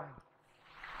happen?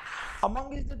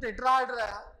 Among the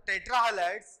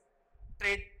tetrahalides,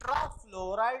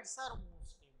 tetrafluorides are more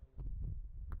stable.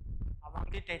 Among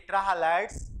the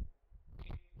tetrahalides,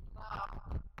 tetrafluorides are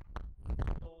more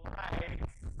stable.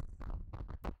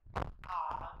 I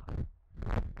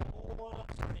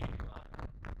hope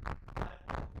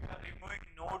you are removing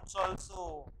notes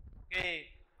also. Okay,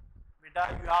 beta,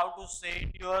 you have to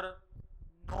send your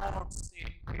notes in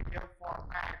PDF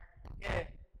format. Okay,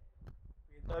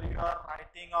 whether you are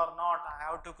writing or not, I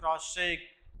have to cross check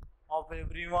of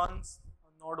everyone's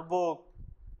notebook.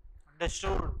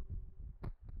 Understood?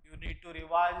 You need to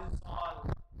revise all.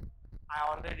 I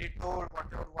already told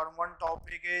whatever one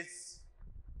topic is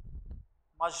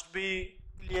must be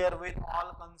clear with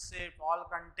all concept, all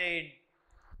content.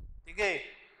 Okay.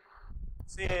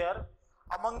 See here,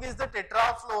 among is the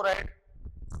tetrafluoride.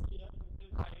 Here we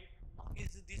will write among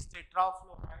is this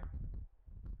tetrafluoride.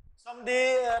 Some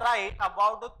they write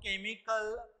about the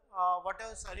chemical,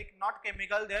 whatever, sorry, not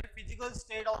chemical, their physical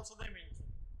state also they mention.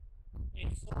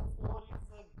 SO4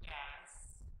 is a gas.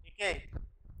 Okay.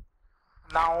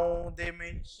 Now they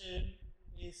mention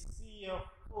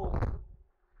CF4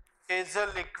 is a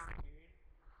liquid.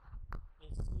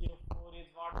 CF4 is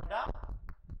what?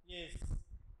 Yes,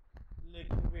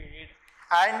 liquid.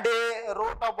 And they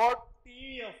wrote about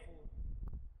TF4.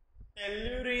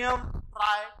 tellurium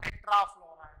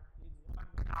tritetrafluoride is what?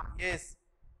 Yes,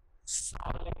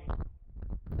 solid.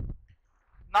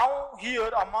 Now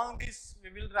here among this we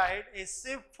will write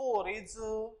SF4 is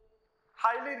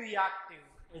highly reactive.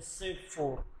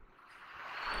 SF4.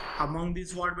 Among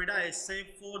this what beta?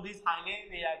 SF4 is highly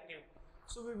reactive.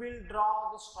 So we will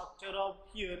draw the structure of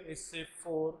here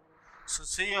SF4. So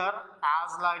see here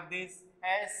as like this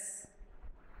S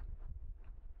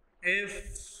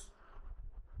F,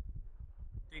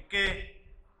 okay,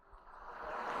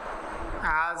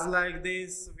 as like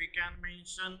this we can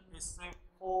mention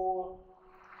SF4.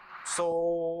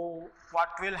 So what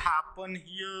will happen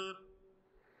here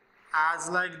as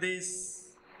like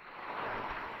this,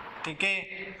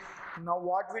 okay. Now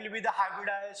what will be the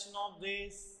hybridization of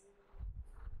this?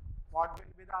 What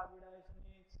will be the hybridization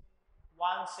is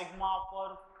 1 sigma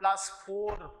per plus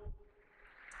 4.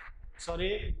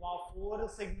 Sorry, 4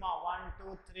 sigma 1,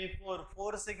 2, 3, 4.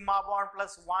 4 sigma bond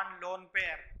plus 1 lone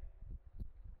pair.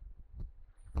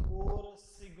 4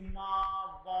 sigma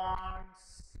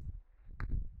bonds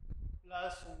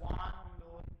plus 1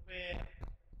 lone pair.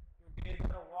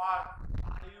 Together what?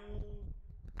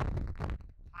 5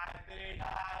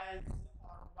 hybridized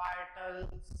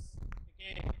orbitals.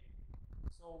 Okay.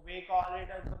 So we call it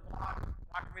as the bond.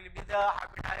 What will be the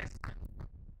hybridization?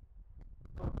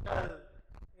 Total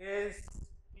is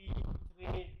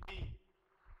P3D.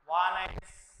 1s,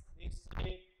 this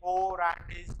is 4 and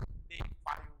this is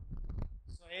 5.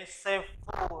 So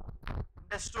SF4.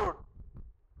 Understood?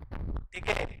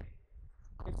 Okay.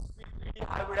 It's P3D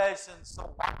hybridization. So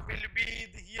what will be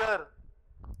here?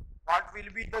 What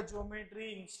will be the geometry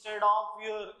instead of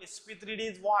here? sp3d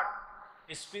is what?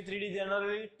 sp3d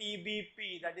generally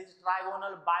TBP, that is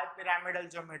trigonal bipyramidal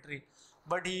geometry.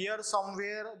 But here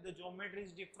somewhere the geometry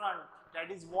is different. That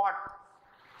is what?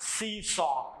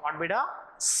 Seesaw. What beta?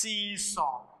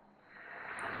 Seesaw.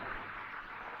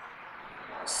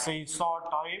 Seesaw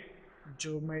type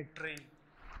geometry.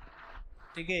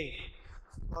 Okay.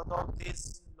 Because of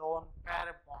this lone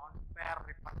pair bond pair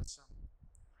repulsion.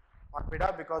 What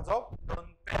beta? Because of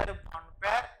lone pair bond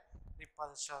pair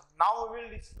repulsion. Now we will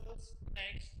discuss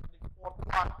next the fourth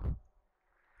one,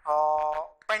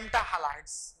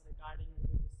 pentahalides. Regarding we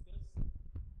will discuss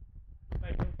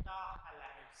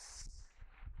pentahalides.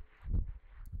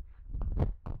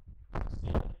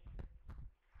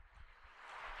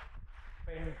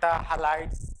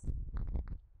 Pentahalides.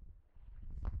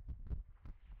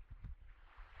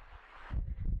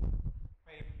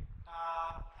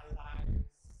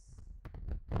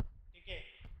 Okay.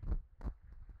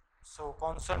 So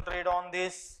concentrate on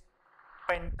this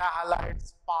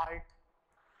pentahalides part.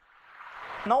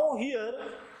 Now here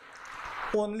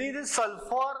only the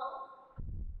sulfur,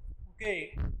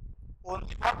 okay,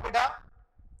 only what beta?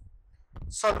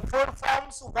 Sulfur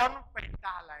forms one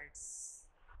pentahalides.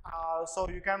 So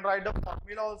you can write the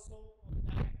formula also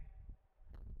that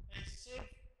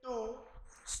SF2,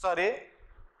 sorry,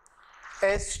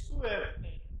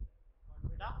 S2F10.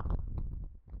 What beta?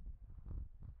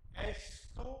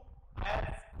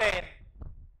 S2F10.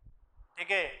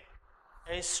 Okay,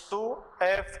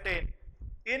 S2F10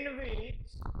 in which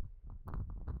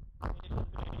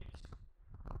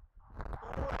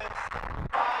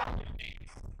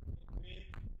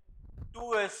 2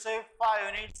 SF5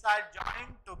 units are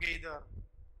joined together,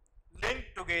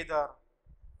 linked together,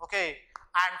 okay,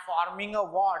 and forming a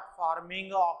what?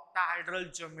 Forming a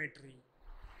octahedral geometry.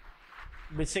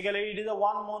 Basically it is a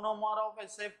one monomer of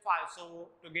SF5, so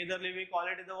togetherly we call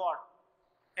it the what?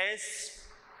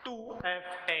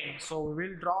 S2F10. So we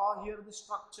will draw here the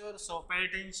structure. So pay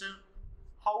attention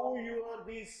how your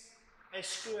this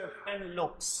S2F10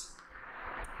 looks.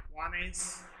 One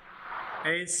is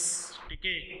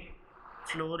STK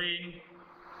fluorine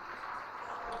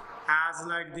as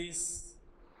like this,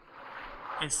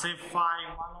 SF5 1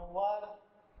 over.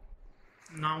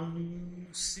 Now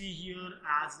see here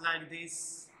as like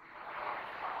this.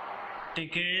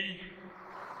 TK.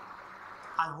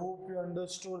 I hope you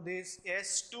understood this.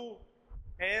 S2F10.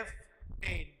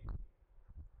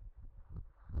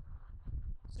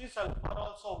 See sulfur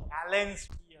also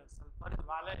balanced here. Sulfur is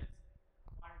balanced.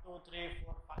 1, 2, 3,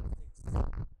 4, 5,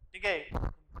 6. Okay.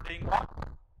 Including what?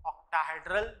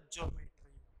 Octahedral geometry.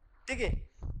 Okay.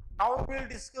 Now we will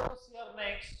discuss here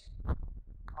next.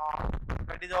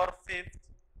 That is our fifth,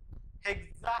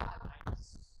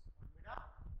 hexahalides.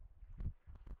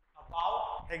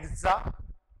 About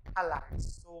hexahalides.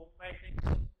 So pay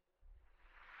attention.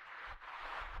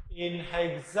 In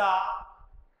hexahalides,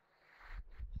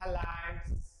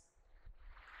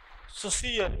 so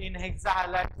see here in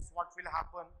hexahalides what will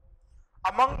happen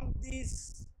among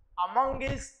these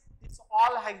It's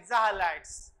all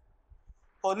hexahalides.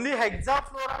 Only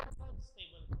hexafluorides are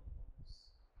stable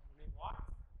compounds. Only what?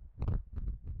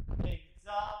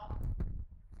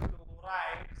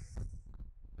 Hexafluorides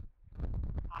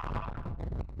are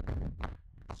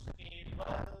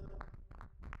stable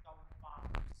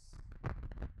compounds.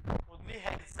 Only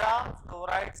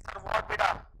hexafluorides are what,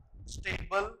 beta?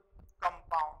 Stable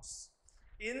compounds.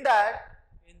 In that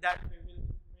we will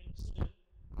mention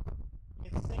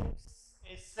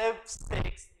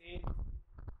SF6 is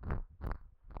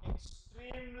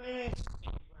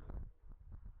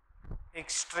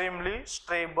extremely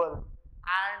stable,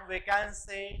 and we can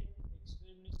say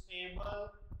extremely stable,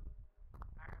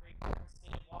 and we can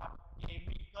say what?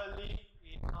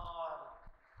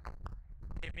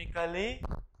 Chemically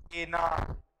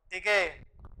inert. ठीक है?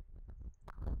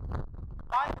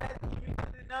 Why that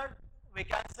chemically inert? We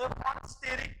can say for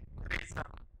steric reason.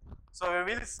 So we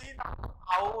will see now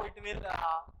how it will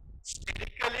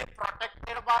sterically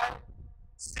protected by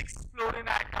 6 fluorine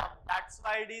atom. That's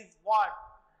why it is what?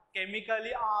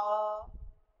 Chemically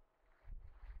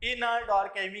inert or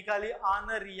chemically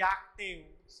unreactive.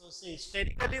 So see,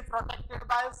 sterically protected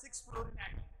by 6 fluorine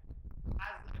atom.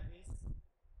 As like this.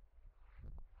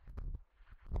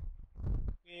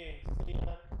 Okay, see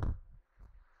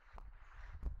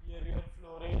here your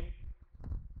fluorine.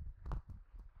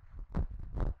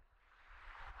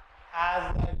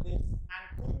 As like this, and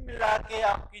कुल मिला के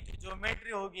आपकी जो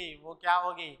geometry होगी वो क्या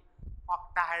होगी?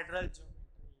 Octahedral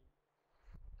geometry.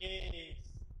 Okay,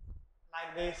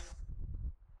 like this.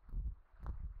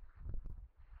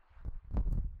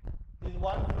 This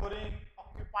one fluorine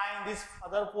occupying this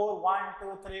other 4, 1,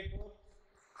 2, 3, 4.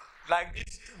 Like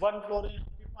this, one fluorine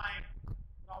occupying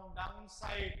from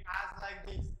downside as like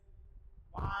this.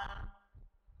 1,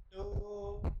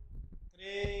 2,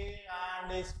 3,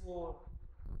 and this 4.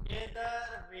 Together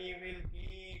we will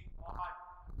get what?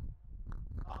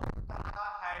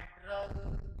 Octahedral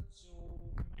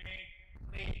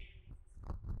geometry.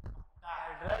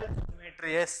 Octahedral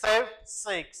geometry,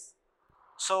 SF6.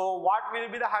 So what will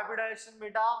be the hybridization,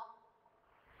 beta?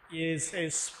 Is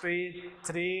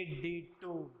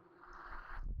sp3d2.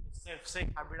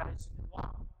 SF6 hybridization is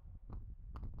what?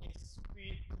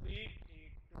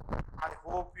 sp3d2. I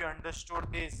hope you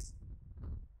understood this.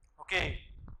 Okay.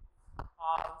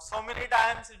 So many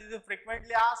times it is a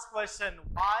frequently asked question,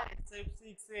 why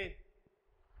SF6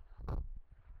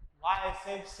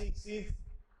 is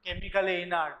chemically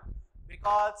inert?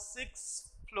 Because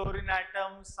 6 fluorine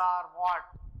atoms are what?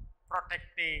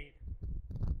 Protected.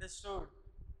 Understood?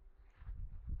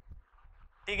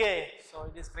 Okay, so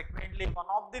it is frequently one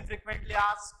of the frequently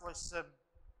asked question.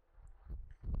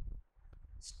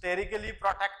 Sterically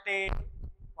protected.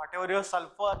 Whatever your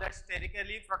sulfur, that's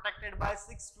sterically protected by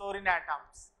 6 fluorine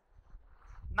atoms.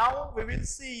 Now we will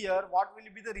see here what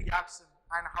will be the reaction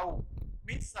and how.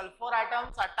 Means sulfur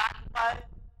atoms attacked by,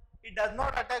 it does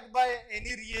not attack by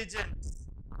any reagents,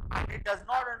 and it does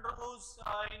not undergo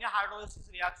any hydrolysis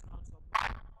reaction also.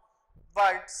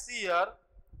 But see here,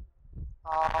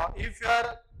 if you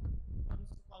are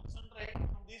concentrate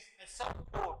on this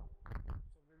SF4, so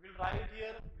we will write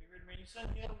here, we will mention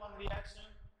here one reaction.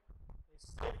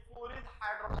 SF4 is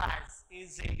hydrolyzed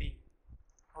easily.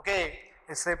 Okay,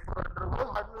 SF4 undergoes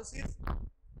hydrolysis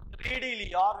readily,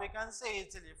 or we can say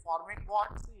easily, forming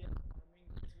what? See,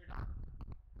 forming this beta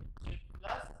H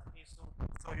plus SO2.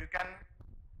 So you can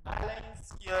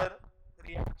balance here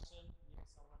reaction. Yes,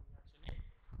 our reaction is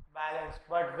balanced.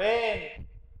 But when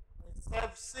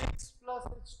SF6 plus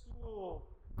H2O,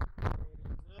 there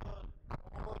is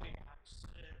no reaction.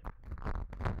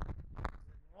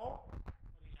 No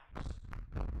reaction.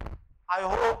 I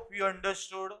hope you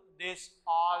understood this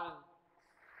all.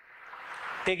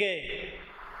 Okay,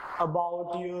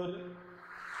 about your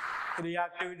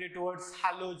reactivity towards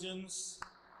halogens,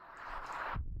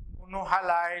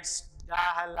 monohalides,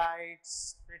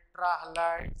 dihalides,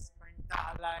 tetrahalides,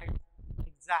 pentahalides,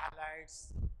 hexahalides,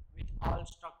 which all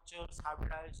structures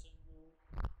hybridization you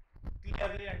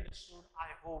clearly understood, I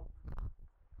hope.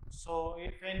 So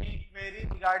if any query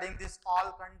regarding this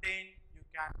all contain, you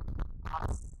can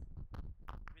ask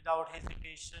without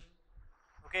hesitation.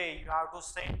 Okay, you have to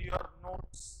send your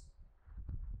notes.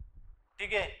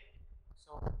 Okay,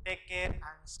 so take care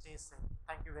and stay safe.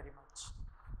 Thank you very much.